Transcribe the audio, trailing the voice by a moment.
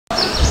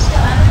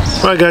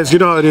Right guys, you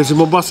know how it is.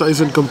 Mombasa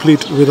isn't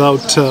complete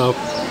without a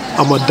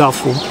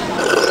madafu.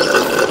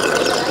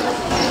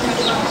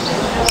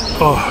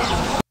 Oh.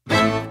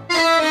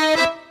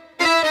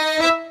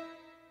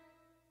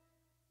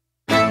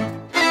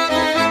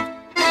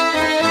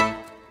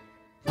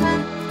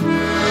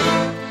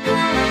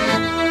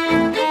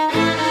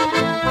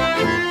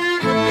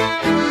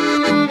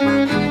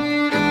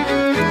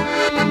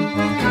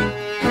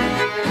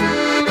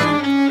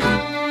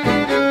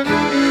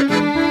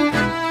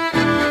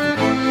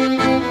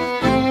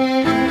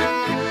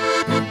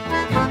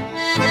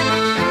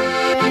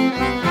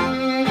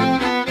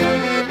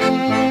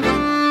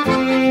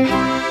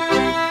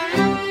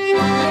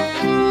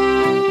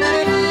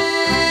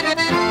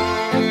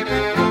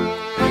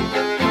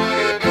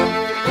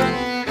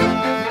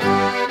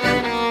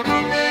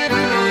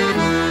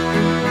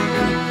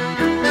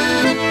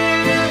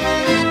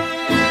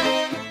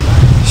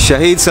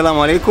 Shaheed, Salam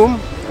Alaikum.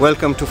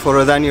 Welcome to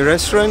Forodhani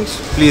Restaurant.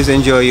 Please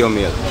enjoy your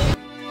meal.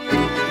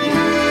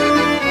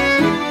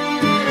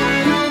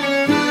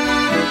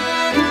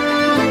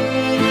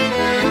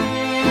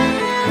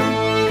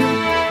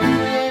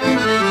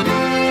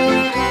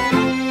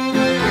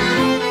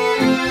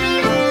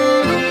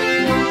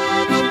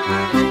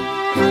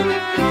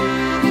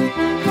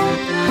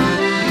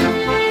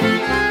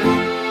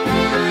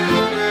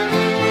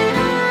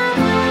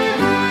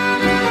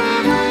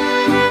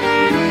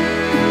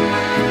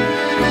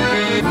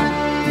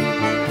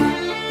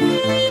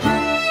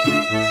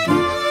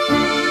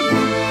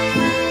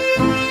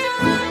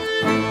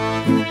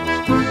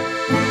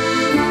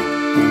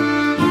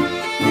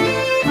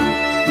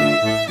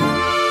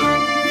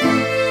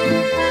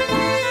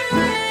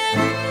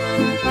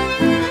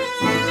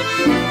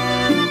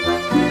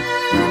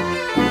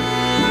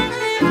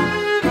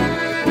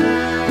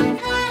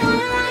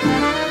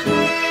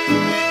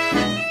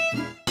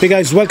 Hey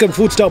guys, welcome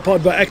FoodSta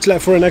powered by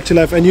Actilife for an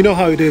Actilife, and you know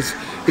how it is.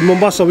 In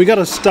Mombasa, we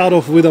gotta start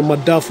off with a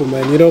madafu,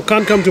 man. You know,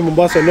 can't come to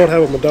Mombasa and not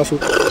have a madafu.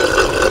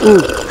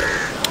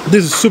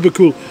 This is super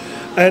cool.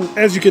 And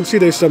as you can see,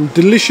 there's some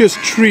delicious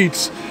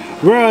treats.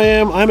 Where I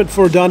am, I'm at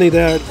Forodhani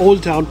there at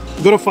Old Town.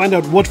 Gotta find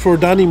out what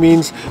Forodhani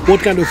means,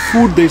 what kind of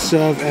food they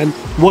serve, and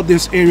what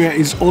this area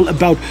is all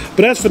about.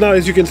 But as for now,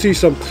 as you can see,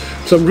 some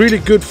really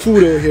good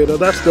food over here. Now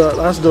that's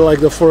the like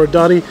the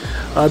Forodhani.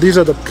 These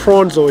are the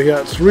prawns over here.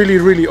 It's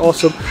really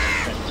awesome.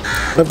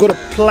 I've got a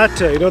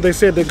platter. You know, they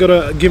said they're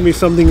gonna give me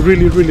something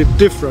really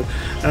different,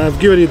 and I've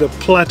given you the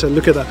platter.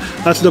 Look at that.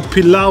 That's the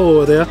pilau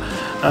over there.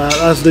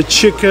 That's the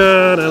chicken,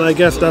 and I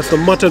guess that's the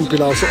mutton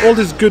pilau. So all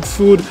this good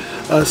food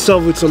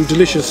served with some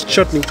delicious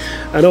chutney,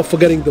 and not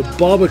forgetting the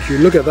barbecue.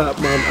 Look at that,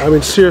 man. I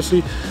mean,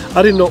 seriously,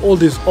 I didn't know all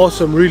this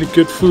awesome, really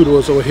good food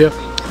was over here.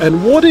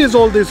 And what is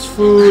all this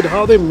food?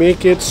 How they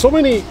make it? So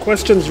many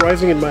questions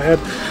rising in my head.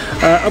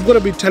 I'm gonna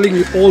be telling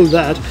you all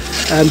that.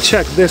 And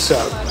check this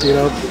out. You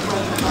know,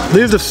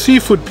 there's a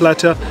seafood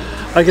platter.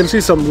 I can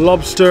see some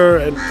lobster,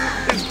 and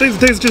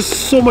there's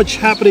just so much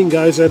happening,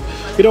 guys. And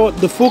you know what,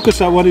 the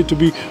focus I wanted to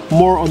be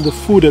more on the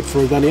food at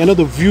Forodhani. I know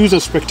the views are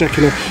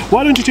spectacular.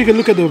 Why don't you take a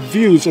look at the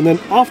views, and then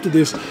after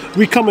this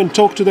we come and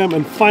talk to them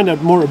and find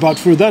out more about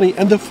Forodhani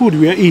and the food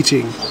we are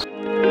eating.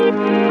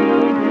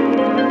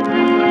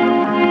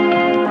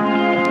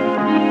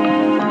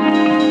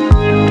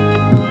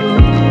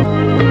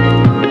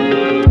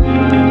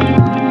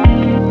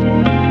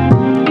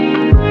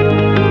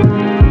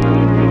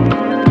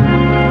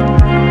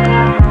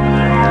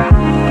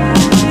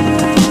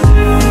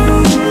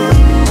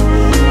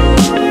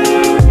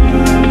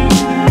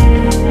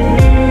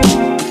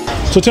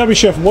 So tell me,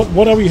 chef,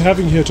 what are we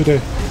having here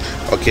today?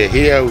 Okay,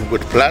 here we've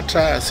got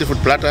platter, seafood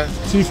platter.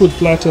 Seafood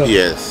platter.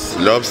 Yes,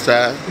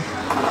 lobster,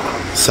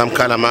 some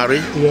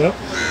calamari. Yeah.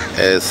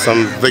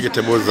 Some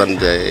vegetables, and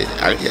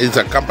its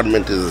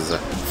accompaniment is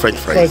French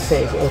fries.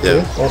 French fries. Okay.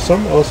 Yeah.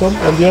 Awesome.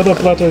 And the other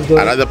platter is the.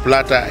 Another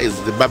platter is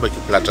the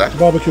barbecue platter.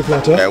 Barbecue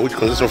platter. Which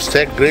consists of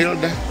steak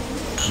grilled,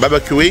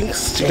 barbecue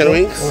wings, chicken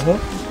wings,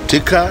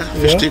 tikka,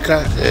 fish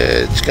tikka,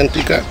 chicken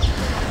tikka,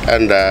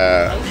 and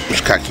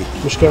mushkaki.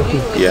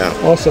 Yeah.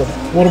 Awesome.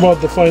 What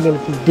about the final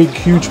big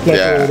huge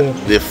platter over there?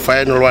 The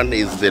final one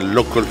is the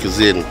local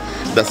cuisine.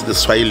 That's the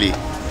Swahili.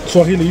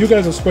 Swahili. You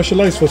guys are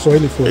specialized for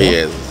Swahili food.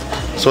 Yes.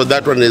 Huh? So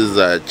that one is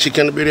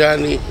chicken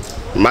biryani,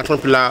 mutton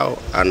pilau,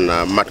 and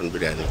mutton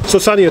biryani. So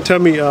Sania, tell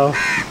me,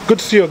 good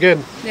to see you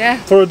again. Yeah.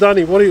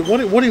 Forodhani.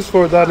 What is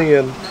Forodhani,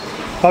 and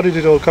how did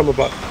it all come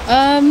about?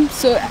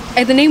 So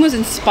the name was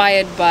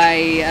inspired by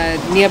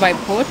a nearby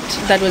port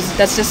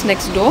that's just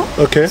next door.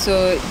 Okay.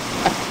 So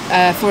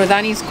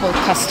Forodhani is called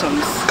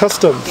Customs.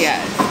 Customs.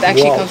 Yeah, it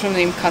actually comes from the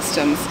name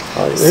Customs.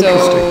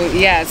 So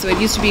yeah, so it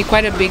used to be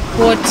quite a big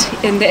port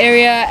in the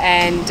area,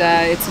 and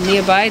it's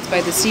nearby. It's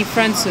by the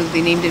seafront, so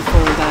they named it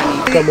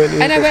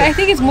Forodhani. And I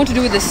think it's more to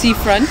do with the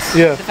seafront.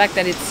 Yeah. The fact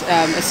that it's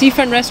a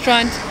seafront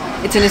restaurant.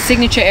 It's in a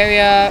signature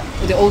area,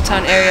 the old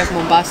town area of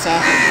Mombasa.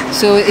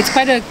 So it's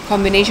quite a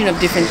combination of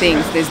different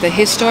things. There's the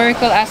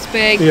historical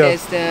aspect,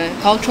 there's the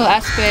cultural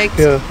aspect,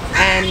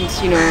 and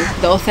you know,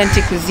 the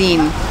authentic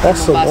cuisine.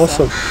 Awesome.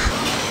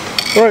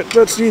 All right,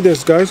 let's see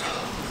this, guys.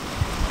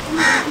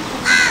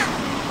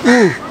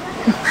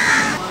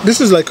 This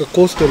is like a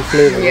coastal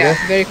flavor. Yeah, you know?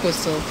 very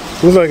coastal.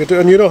 Looks like it,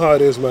 and you know how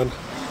it is, man.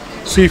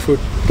 Seafood.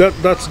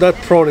 That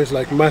prawn is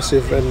like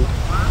massive, and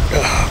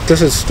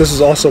this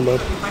is awesome, man.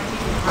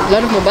 A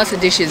lot of Mombasa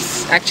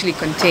dishes actually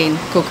contain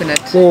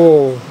coconut.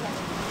 Oh,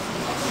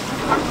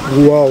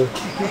 wow.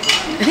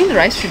 I think the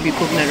rice should be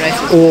coconut rice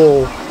as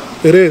well.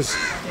 Oh, it is.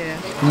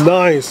 Yeah.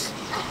 Nice,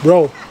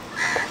 bro.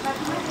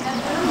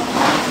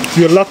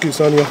 You're lucky,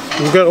 Sanya.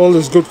 You get all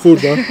this good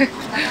food, man.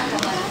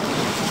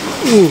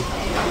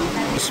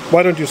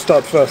 Why don't you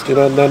start first, you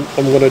know, and then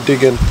I'm gonna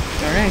dig in.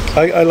 All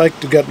right. I like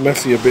to get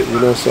messy a bit, you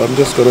know, so I'm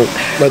just gonna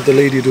let the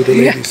lady do the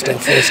lady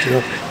stuff first, you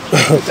know.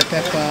 With the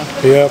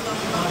pepper. Yeah.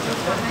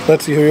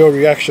 Let's see your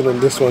reaction on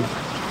this one.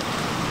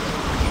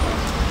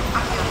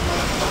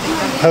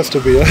 Has to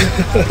be, yeah.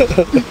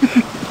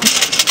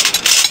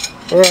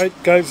 All right,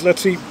 guys,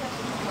 let's see.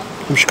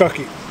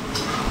 Mshkaki.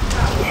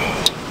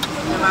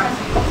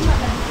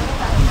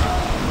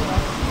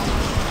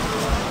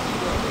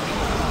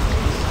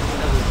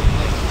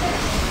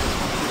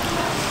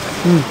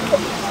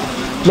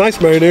 Nice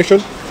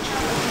marination.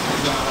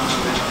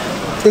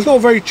 It's not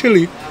very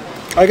chilly.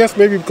 I guess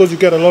maybe because you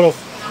get a lot of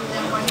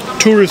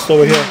tourists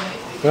over here.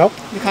 Yeah.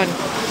 You can.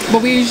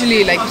 But we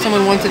usually, like, if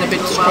someone wants it a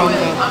bit stronger,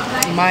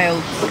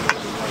 mild,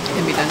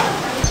 can be done.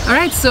 All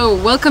right, so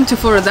welcome to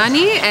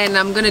Forodhani, and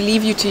I'm gonna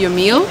leave you to your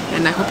meal,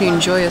 and I hope you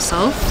enjoy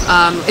yourself.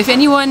 If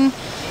anyone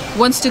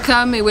wants to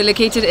come, we're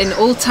located in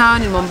Old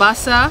Town in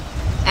Mombasa,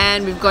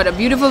 and we've got a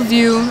beautiful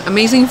view,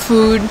 amazing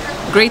food,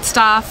 great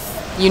staff,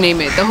 you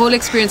name it. The whole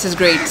experience is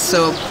great,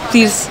 so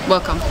please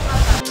welcome.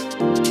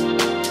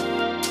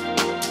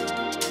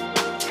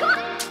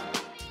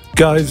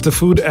 Guys, the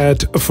food at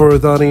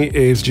Forodhani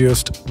is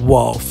just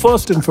wow.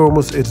 First and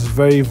foremost, it's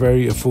very,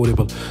 very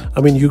affordable.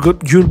 I mean,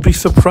 you'll be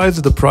surprised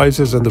at the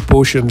prices and the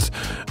portions.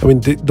 I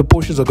mean, the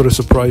portions are going to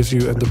surprise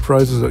you, and the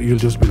prices you'll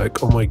just be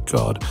like, oh my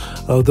god.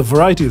 The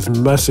variety is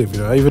massive.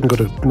 You know, I even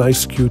got a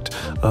nice, cute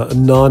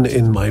naan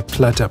in my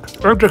platter.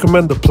 I would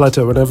recommend the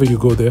platter whenever you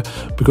go there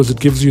because it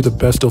gives you the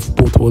best of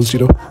both worlds.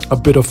 You know, a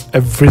bit of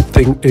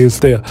everything is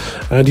there,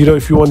 and you know,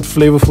 if you want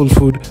flavorful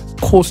food,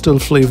 coastal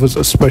flavors,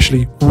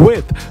 especially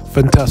with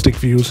fantastic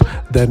views,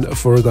 then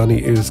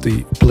Forodhani is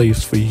the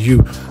place for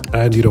you.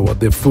 And you know what,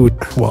 their food,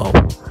 wow.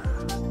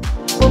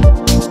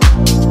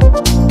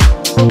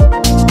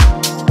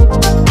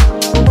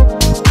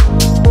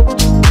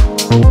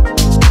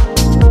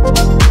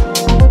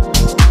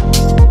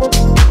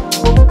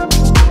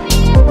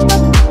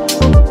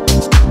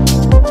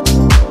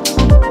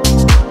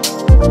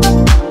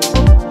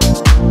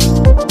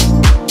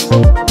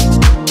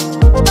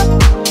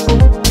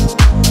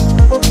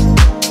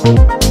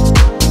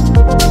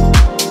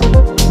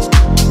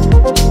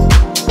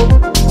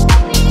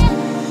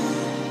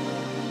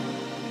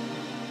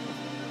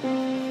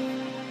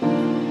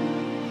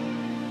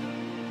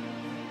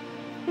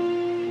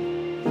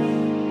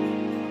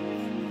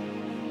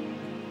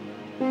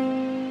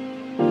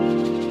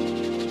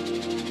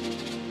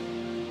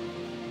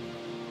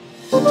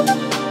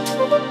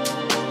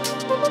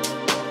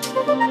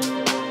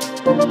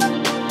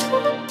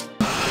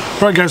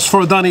 Right guys,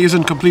 Forodhani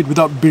isn't complete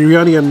without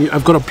biryani, and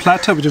I've got a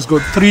platter which has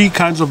got 3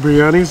 kinds of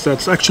biryanis.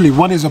 That's actually,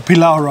 one is a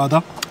pilau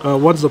rather.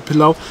 One's the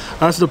pilau.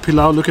 That's the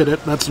pilau, look at it.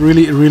 That's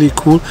really, really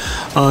cool.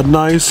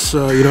 Nice,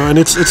 you know, and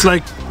it's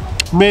like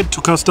made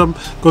to custom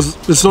because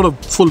it's not a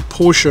full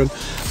portion.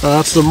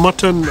 That's the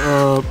mutton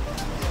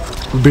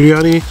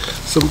biryani,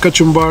 some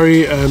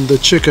kachumbari, and the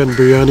chicken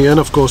biryani, and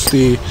of course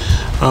the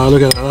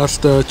look at that, that's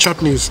the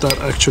chutneys that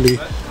actually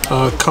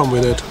come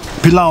with it.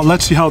 Pilau,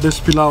 let's see how this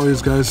pilau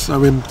is, guys. I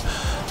mean,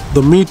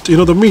 the meat, you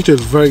know, the meat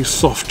is very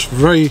soft,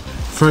 very,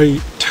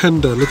 very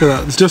tender. Look at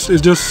that.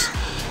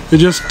 It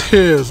just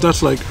tears.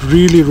 That's like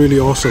really, really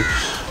awesome.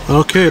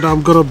 Okay, now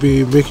I'm gonna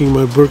be making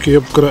my burki.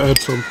 I'm gonna add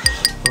some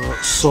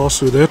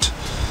sauce with it.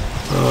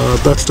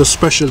 That's the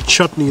special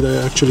chutney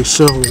that I actually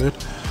serve with it.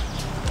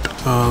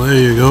 There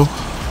you go.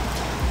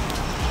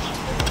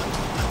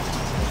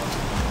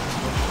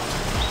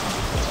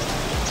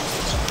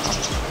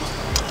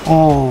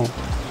 Oh,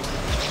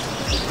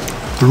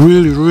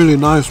 really, really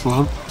nice,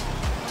 man.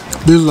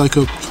 This is like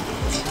a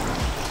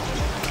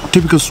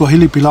typical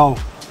Swahili pilau.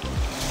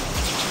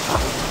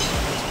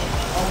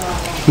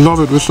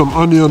 Love it with some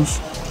onions.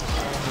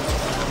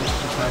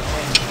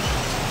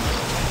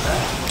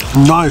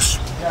 Nice.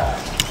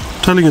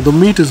 I'm telling you, the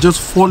meat is just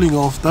falling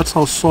off. That's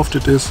how soft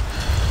it is.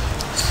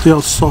 See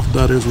how soft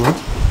that is, man.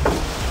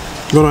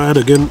 I'm gonna add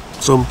again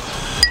some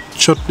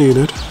chutney in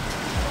it.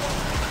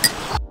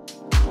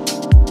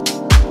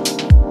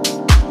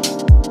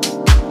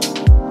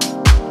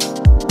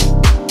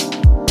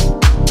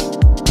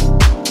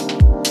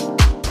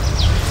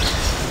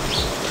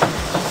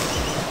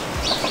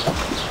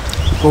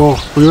 Oh,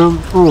 yeah.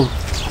 Oh.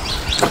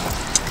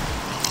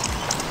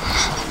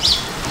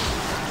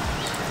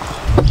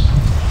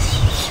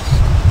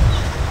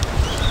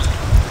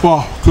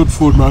 Wow, good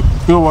food, man.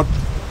 You know what?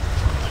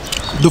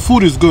 The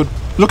food is good.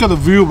 Look at the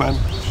view, man.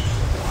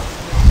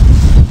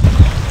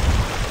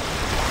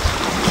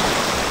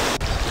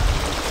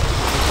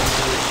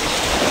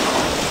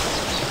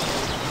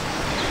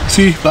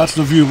 See, that's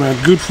the view, man.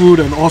 Good food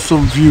and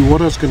awesome view.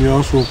 What else can you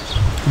ask for?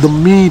 The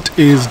meat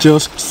is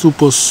just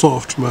super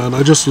soft, man.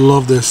 I just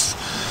love this.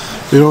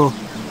 You know,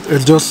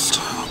 it's just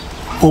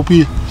OP.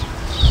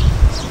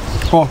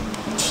 Oh,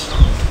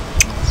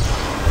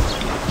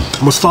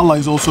 masala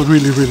is also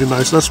really, really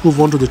nice. Let's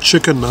move on to the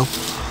chicken now.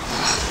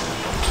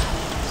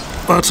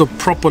 That's a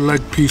proper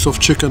leg piece of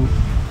chicken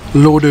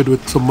loaded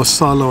with some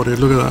masala on it.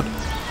 Look at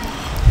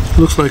that.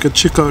 Looks like a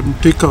chicken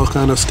tikka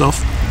kind of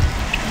stuff.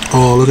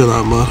 Oh, look at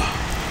that, man.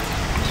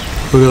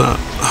 Look at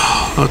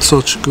that. That's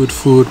such good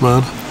food,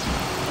 man.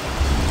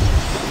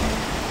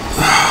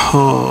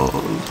 Oh,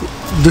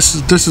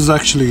 this is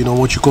actually, you know,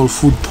 what you call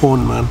food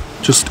porn, man.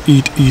 Just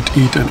eat, eat,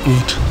 eat, and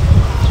eat.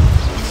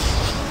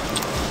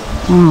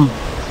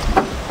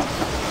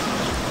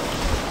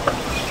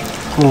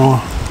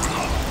 Oh.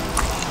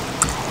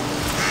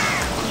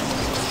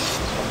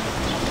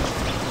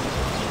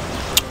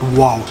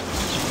 Wow,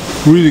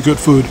 really good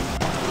food.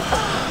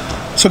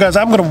 So guys,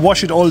 I'm gonna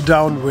wash it all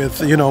down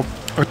with, you know,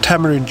 a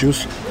tamarind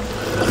juice.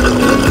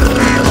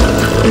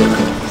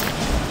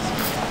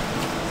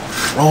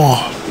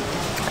 Oh,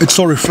 it's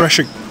so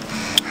refreshing.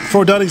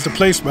 Forodhani is the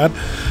place, man.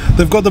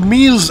 They've got the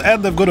meals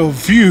and they've got a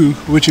view,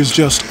 which is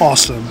just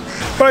awesome.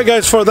 Alright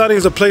guys, Forodhani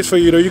is the place for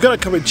you. You know, you gotta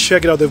come and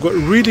check it out. They've got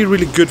really,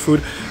 really good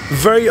food,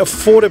 very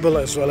affordable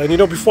as well. And you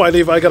know, before I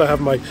leave, I gotta have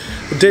my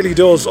daily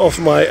dose of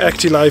my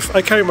Actilife.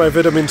 I carry my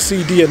vitamin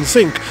C, D and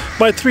zinc,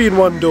 my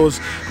 3-in-1 dose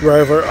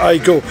wherever I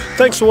go.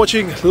 Thanks for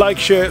watching. Like,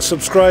 share,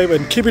 subscribe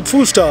and keep it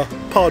FoodSta,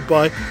 powered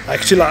by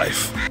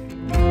Actilife.